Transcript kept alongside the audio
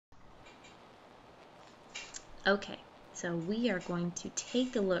Okay, so we are going to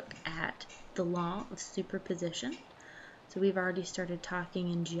take a look at the law of superposition. So we've already started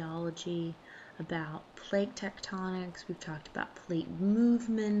talking in geology about plate tectonics, we've talked about plate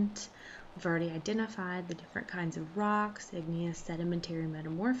movement, we've already identified the different kinds of rocks, igneous, sedimentary,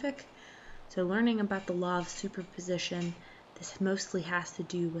 metamorphic. So learning about the law of superposition, this mostly has to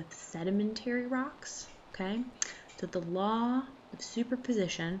do with sedimentary rocks, okay? So the law of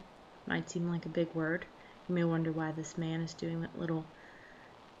superposition might seem like a big word. You may wonder why this man is doing that little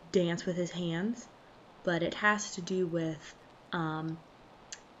dance with his hands, but it has to do with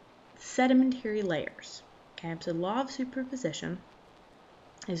sedimentary layers. Okay, so the law of superposition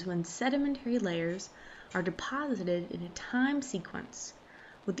is when sedimentary layers are deposited in a time sequence,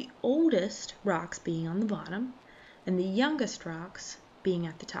 with the oldest rocks being on the bottom and the youngest rocks being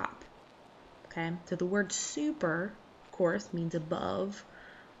at the top. Okay, so the word super, of course, means above,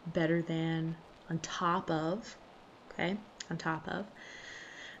 better than, on top of, okay, on top of.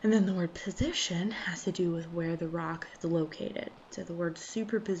 And then the word position has to do with where the rock is located. So the word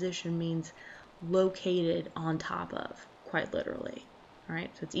superposition means located on top of, quite literally. All right,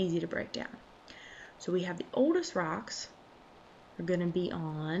 so it's easy to break down. So we have the oldest rocks are going to be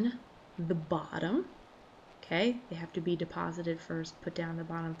on the bottom. Okay, they have to be deposited first, put down the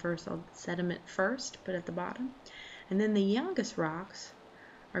bottom first, all sediment first, put at the bottom. And then the youngest rocks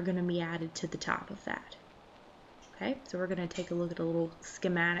are going to be added to the top of that. Okay, so we're going to take a look at a little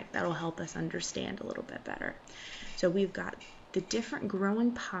schematic that'll help us understand a little bit better. So we've got the different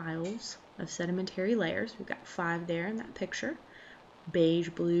growing piles of sedimentary layers. We've got 5 there in that picture: beige,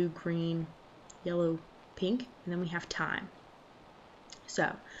 blue, green, yellow, pink, and then we have time.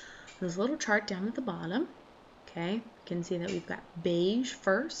 So this little chart down at the bottom, okay, you can see that we've got beige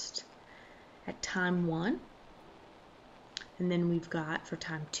first at time 1. And then we've got, for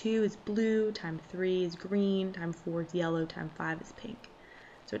time 2 is blue, time 3 is green, time 4 is yellow, time 5 is pink.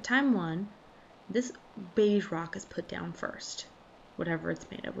 So at time 1, this beige rock is put down first, whatever it's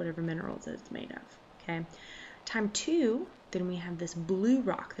made of, whatever minerals it's made of. Okay. Time 2, then we have this blue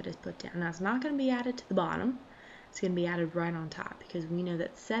rock that is put down. Now it's not going to be added to the bottom, it's going to be added right on top, because we know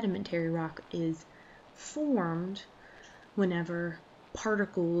that sedimentary rock is formed whenever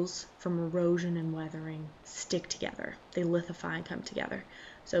particles from erosion and weathering stick together. They lithify and come together.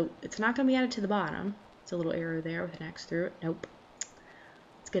 So it's not going to be added to the bottom. It's a little arrow there with an X through it. Nope.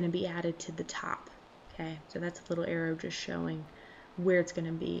 It's going to be added to the top. Okay, so that's a little arrow just showing where it's going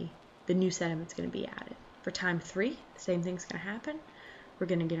to be, the new sediment's going to be added. For time 3, the same thing's going to happen. We're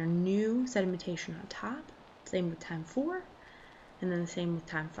going to get our new sedimentation on top. Same with time 4, and then the same with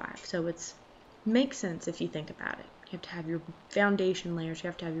time 5. So it makes sense if you think about it. You have to have your foundation layers, you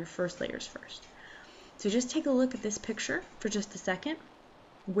have to have your first layers first. So just take a look at this picture for just a second.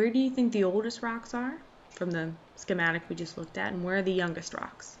 Where do you think the oldest rocks are from the schematic we just looked at, and where are the youngest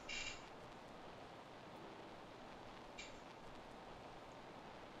rocks?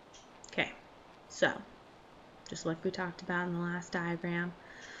 Okay, so just like we talked about in the last diagram,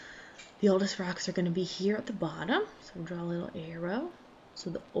 the oldest rocks are going to be here at the bottom. So draw a little arrow. So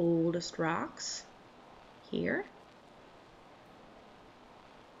the oldest rocks here,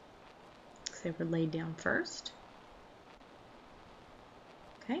 they were laid down first.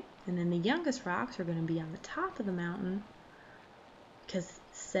 Okay, and then the youngest rocks are going to be on the top of the mountain because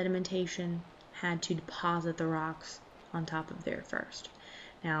sedimentation had to deposit the rocks on top of there first.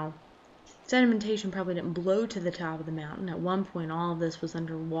 Now, sedimentation probably didn't blow to the top of the mountain. At one point, all of this was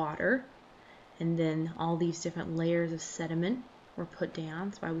underwater, and then all these different layers of sediment were put down.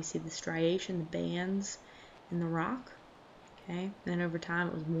 That's why we see the striation, the bands in the rock. Okay, and then over time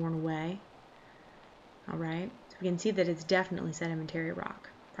it was worn away. All right, so we can see that it's definitely sedimentary rock,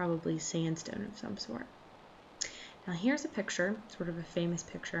 probably sandstone of some sort. Now here's a picture, sort of a famous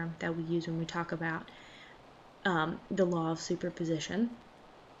picture that we use when we talk about the law of superposition.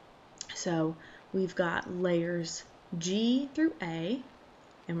 So we've got layers G through A,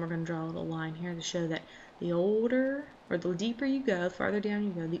 and we're going to draw a little line here to show that the older, or the deeper you go, the farther down you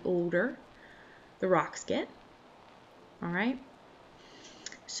go, the older the rocks get. All right,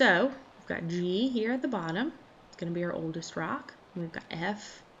 so we've got G here at the bottom. It's going to be our oldest rock. We've got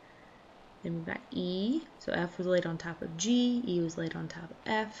F, then we've got E. So F was laid on top of G, E was laid on top of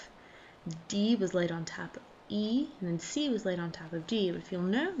F, D was laid on top of E, and then C was laid on top of D. But if you'll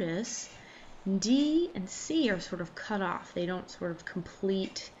notice, D and C are sort of cut off. They don't sort of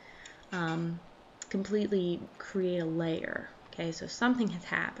completely create a layer. Okay, so something has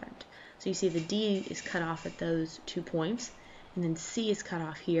happened. So you see the D is cut off at those 2 points, and then C is cut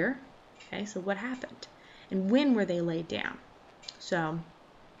off here. Okay, so what happened? And when were they laid down? So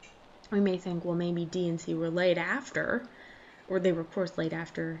we may think, well, maybe D and C were laid after, or they were, of course, laid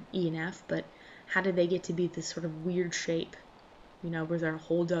after E and F, but how did they get to be this sort of weird shape? Was there a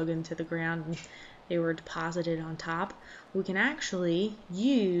hole dug into the ground and they were deposited on top? We can actually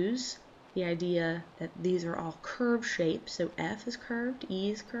use the idea that these are all curved shapes. So F is curved,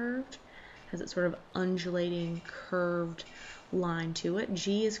 E is curved, has a sort of undulating curved line to it.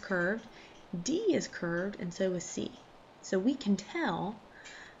 G is curved, D is curved, and so is C. So we can tell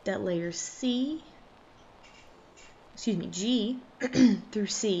that layers G through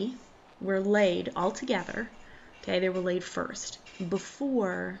C were laid all together. Okay, they were laid first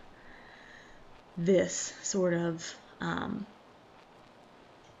before this sort of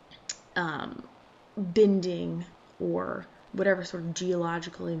bending or whatever sort of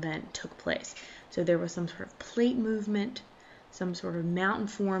geological event took place. So there was some sort of plate movement, some sort of mountain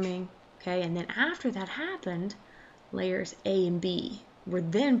forming, okay, and then after that happened, layers A and B were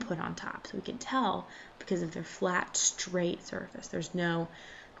then put on top. So we can tell because of their flat, straight surface. There's no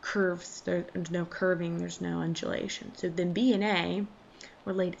curves, there's no curving, there's no undulation. So then B and A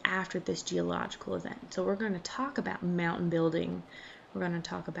were laid after this geological event. So we're going to talk about mountain building. We're going to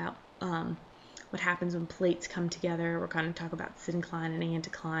talk about what happens when plates come together. We're going to talk about syncline and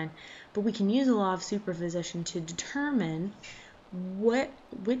anticline. But we can use the law of superposition to determine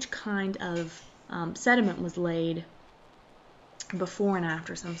which kind of sediment was laid before and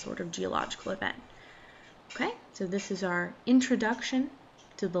after some sort of geological event. Okay, so this is our introduction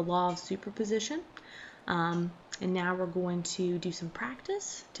to the law of superposition. And now we're going to do some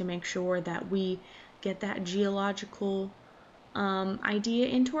practice to make sure that we get that geological idea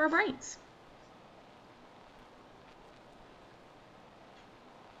into our brains.